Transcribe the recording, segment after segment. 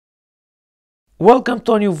Welcome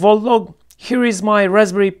to a new Voltlog. Here is my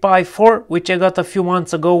Raspberry Pi 4, which I got a few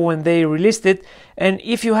months ago when they released it, and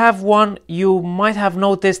if you have one, you might have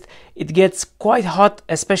noticed it gets quite hot,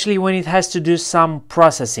 especially when it has to do some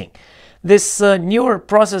processing. This newer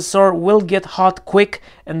processor will get hot quick,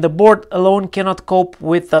 and the board alone cannot cope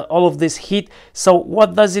with all of this heat. So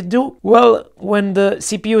what does it do? Well, when the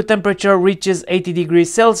CPU temperature reaches 80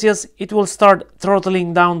 degrees Celsius, it will start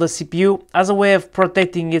throttling down the CPU as a way of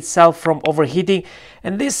protecting itself from overheating,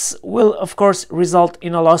 and this will of course result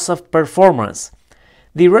in a loss of performance.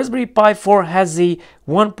 The Raspberry Pi 4 has a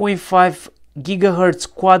 1.5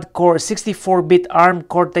 GHz quad-core 64-bit ARM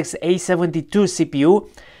Cortex-A72 CPU.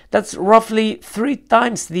 That's roughly 3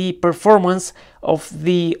 times the performance of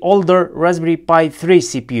the older Raspberry Pi 3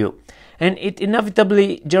 CPU, and it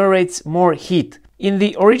inevitably generates more heat. In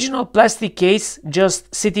the original plastic case,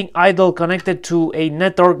 just sitting idle connected to a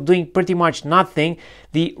network doing pretty much nothing,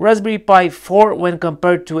 the Raspberry Pi 4, when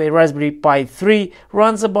compared to a Raspberry Pi 3,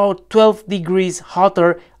 runs about 12 degrees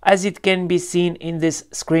hotter, as it can be seen in this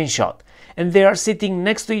screenshot. And they are sitting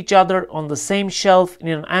next to each other on the same shelf in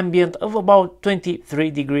an ambient of about 23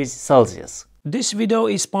 degrees Celsius. This video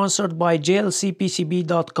is sponsored by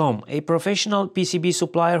jlcpcb.com, a professional PCB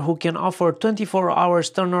supplier who can offer 24 hours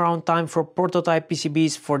turnaround time for prototype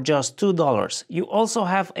PCBs for just $2. You also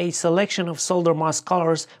have a selection of solder mask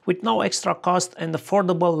colors with no extra cost and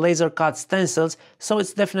affordable laser cut stencils, so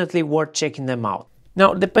it's definitely worth checking them out.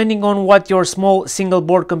 Now, depending on what your small single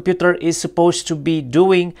board computer is supposed to be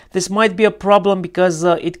doing, this might be a problem because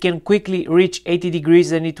it can quickly reach 80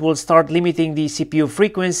 degrees and it will start limiting the CPU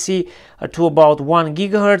frequency to about 1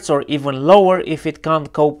 GHz or even lower if it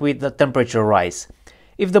can't cope with the temperature rise.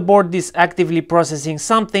 If the board is actively processing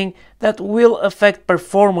something, that will affect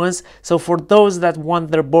performance, so for those that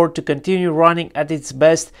want their board to continue running at its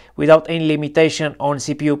best without any limitation on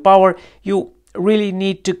CPU power, you really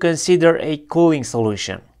need to consider a cooling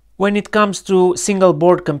solution. When it comes to single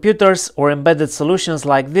board computers or embedded solutions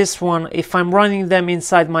like this one, if I'm running them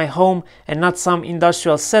inside my home and not some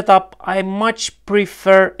industrial setup, I much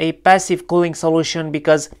prefer a passive cooling solution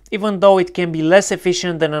because even though it can be less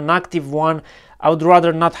efficient than an active one, I would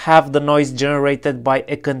rather not have the noise generated by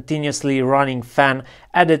a continuously running fan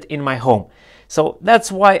added in my home. So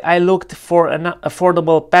that's why I looked for an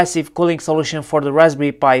affordable passive cooling solution for the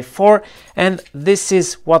Raspberry Pi 4, and this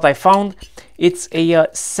is what I found. It's a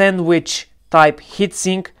sandwich type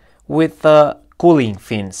heatsink with cooling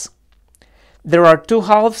fins. There are 2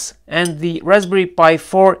 halves, and the Raspberry Pi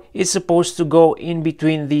 4 is supposed to go in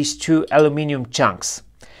between these 2 aluminium chunks.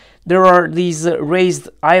 There are these raised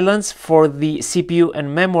islands for the CPU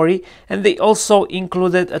and memory, and they also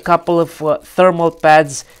included a couple of thermal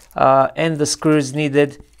pads and the screws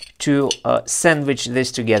needed to sandwich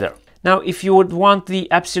this together. Now, if you would want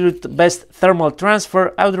the absolute best thermal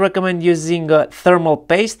transfer, I would recommend using thermal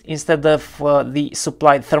paste instead of the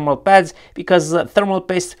supplied thermal pads, because thermal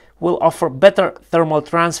paste will offer better thermal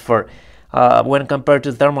transfer when compared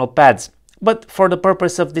to thermal pads. But for the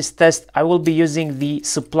purpose of this test, I will be using the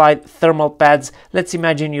supplied thermal pads. Let's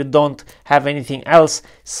imagine you don't have anything else,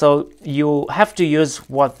 so you have to use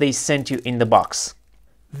what they sent you in the box.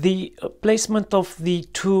 The placement of the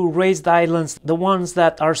 2 raised islands, the ones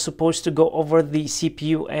that are supposed to go over the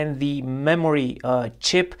CPU and the memory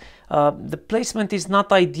chip, the placement is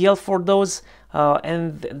not ideal for those,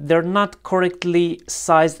 and they're not correctly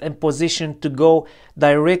sized and positioned to go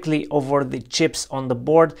directly over the chips on the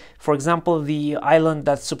board. For example, the island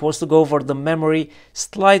that's supposed to go over the memory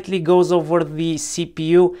slightly goes over the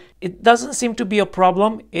CPU. It doesn't seem to be a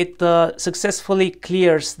problem. It successfully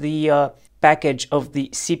clears the package of the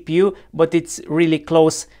CPU, but it's really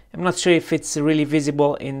close. I'm not sure if it's really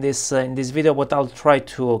visible in this video, but I'll try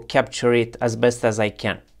to capture it as best as I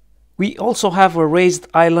can. We also have a raised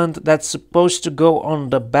island that's supposed to go on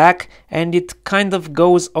the back, and it kind of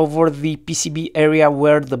goes over the PCB area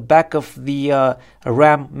where the back of the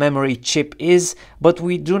RAM memory chip is, but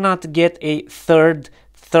we do not get a third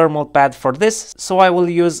thermal pad for this, so I will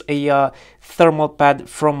use a thermal pad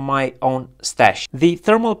from my own stash. The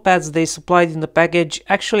thermal pads they supplied in the package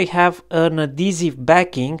actually have an adhesive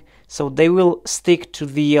backing, so they will stick to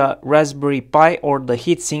the Raspberry Pi or the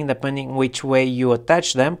heatsink, depending which way you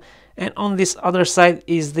attach them. And on this other side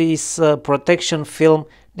is this protection film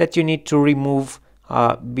that you need to remove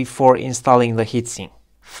before installing the heatsink.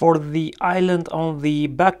 For the island on the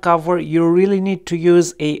back cover, you really need to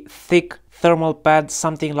use a thick thermal pad,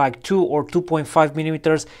 something like 2 or 2.5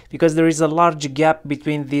 millimeters, because there is a large gap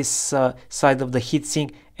between this side of the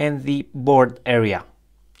heatsink and the board area.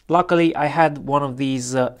 Luckily, I had one of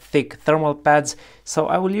these thick thermal pads, so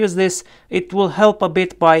I will use this. It will help a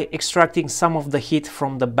bit by extracting some of the heat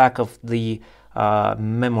from the back of the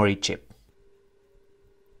memory chip.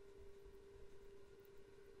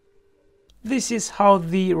 This is how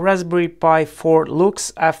the Raspberry Pi 4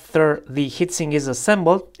 looks after the heatsink is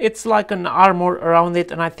assembled. It's like an armor around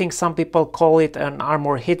it, and I think some people call it an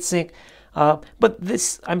armor heatsink. But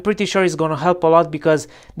this, I'm pretty sure, is going to help a lot because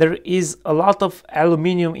there is a lot of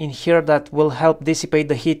aluminium in here that will help dissipate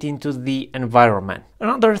the heat into the environment.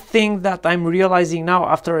 Another thing that I'm realizing now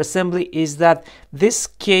after assembly is that this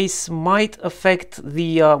case might affect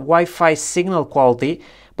the Wi-Fi signal quality.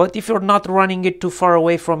 But if you're not running it too far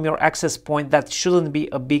away from your access point, that shouldn't be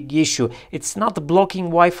a big issue. It's not blocking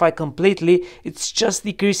Wi-Fi completely, it's just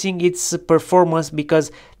decreasing its performance because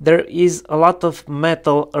there is a lot of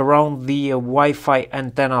metal around the Wi-Fi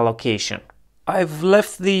antenna location. I've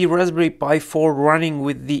left the Raspberry Pi 4 running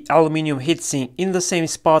with the aluminium heatsink in the same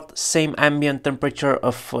spot, same ambient temperature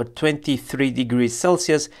of 23 degrees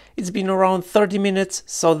Celsius. It's been around 30 minutes,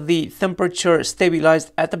 so the temperature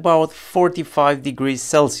stabilized at about 45 degrees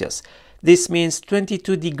Celsius. This means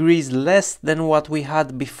 22 degrees less than what we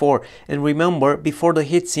had before. And remember, before the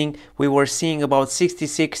heatsink, we were seeing about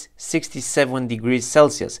 66-67 degrees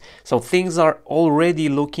Celsius. So things are already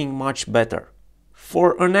looking much better.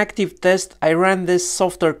 For an active test, I ran this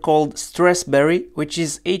software called Stressberry, which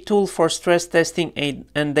is a tool for stress testing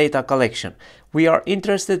and data collection. We are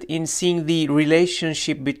interested in seeing the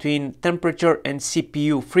relationship between temperature and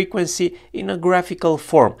CPU frequency in a graphical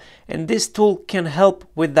form, and this tool can help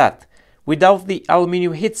with that. Without the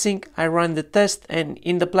aluminium heatsink, I ran the test, and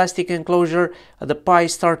in the plastic enclosure, the Pi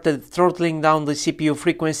started throttling down the CPU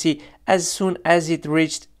frequency as soon as it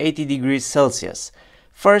reached 80 degrees Celsius.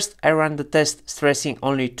 First, I ran the test stressing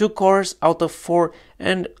only 2 cores out of 4,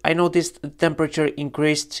 and I noticed the temperature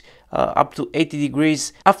increased up to 80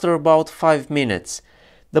 degrees after about 5 minutes.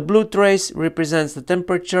 The blue trace represents the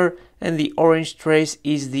temperature and the orange trace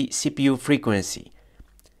is the CPU frequency.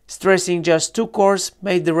 Stressing just 2 cores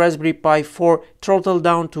made the Raspberry Pi 4 throttle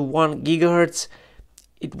down to 1 GHz.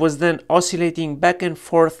 It was then oscillating back and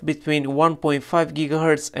forth between 1.5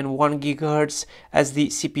 GHz and 1 GHz as the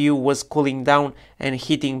CPU was cooling down and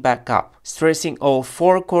heating back up. Stressing all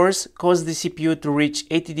 4 cores caused the CPU to reach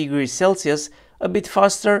 80 degrees Celsius a bit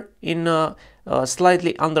faster in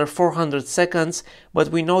slightly under 400 seconds, but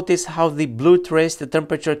we noticed how the blue trace, the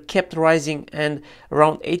temperature kept rising, and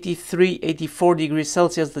around 83-84 degrees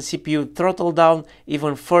Celsius the CPU throttled down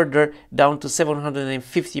even further, down to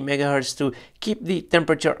 750 MHz to keep the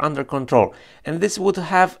temperature under control, and this would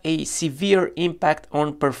have a severe impact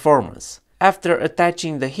on performance. After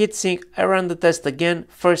attaching the heatsink, I ran the test again,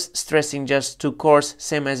 first stressing just 2 cores,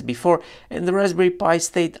 same as before, and the Raspberry Pi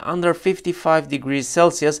stayed under 55 degrees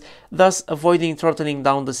Celsius, thus avoiding throttling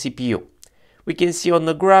down the CPU. We can see on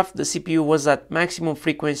the graph the CPU was at maximum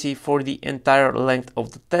frequency for the entire length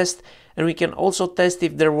of the test, and we can also test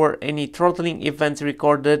if there were any throttling events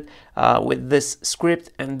recorded with this script,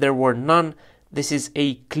 and there were none. This is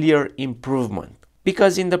a clear improvement.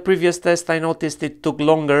 Because in the previous test I noticed it took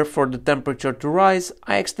longer for the temperature to rise,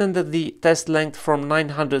 I extended the test length from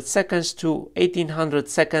 900 seconds to 1800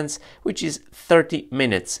 seconds, which is 30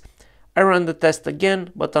 minutes. I ran the test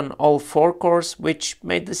again, but on all 4 cores, which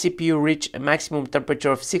made the CPU reach a maximum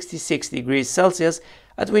temperature of 66 degrees Celsius,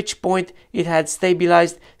 at which point it had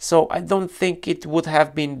stabilized, so I don't think it would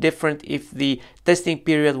have been different if the testing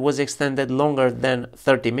period was extended longer than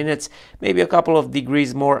 30 minutes, maybe a couple of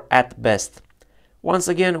degrees more at best. Once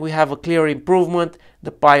again, we have a clear improvement.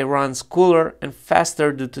 The Pi runs cooler and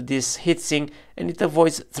faster due to this heatsink, and it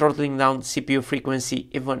avoids throttling down CPU frequency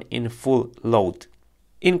even in full load.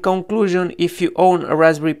 In conclusion, if you own a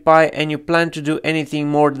Raspberry Pi and you plan to do anything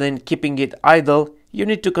more than keeping it idle, you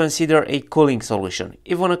need to consider a cooling solution.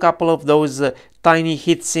 Even a couple of those tiny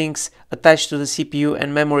heatsinks attached to the CPU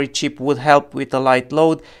and memory chip would help with a light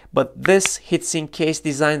load, but this heatsink case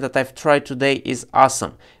design that I've tried today is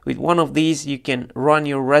awesome. With one of these you can run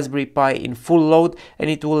your Raspberry Pi in full load and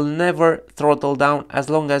it will never throttle down as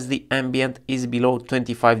long as the ambient is below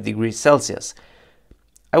 25 degrees Celsius.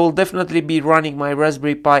 I will definitely be running my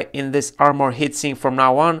Raspberry Pi in this Armor heatsink from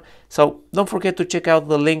now on, so don't forget to check out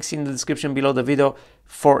the links in the description below the video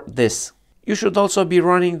for this. You should also be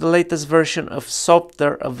running the latest version of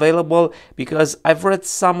software available, because I've read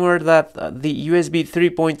somewhere that the USB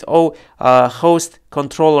 3.0 host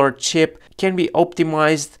controller chip can be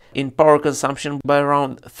optimized in power consumption by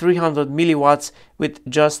around 300 milliwatts with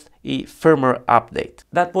just a firmware update.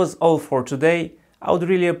 That was all for today. I would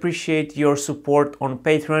really appreciate your support on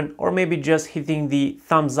Patreon, or maybe just hitting the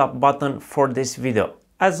thumbs up button for this video.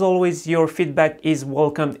 As always, your feedback is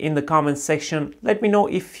welcomed in the comments section. Let me know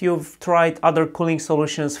if you've tried other cooling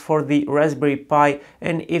solutions for the Raspberry Pi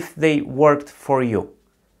and if they worked for you.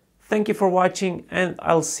 Thank you for watching, and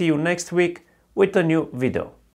I'll see you next week with a new video.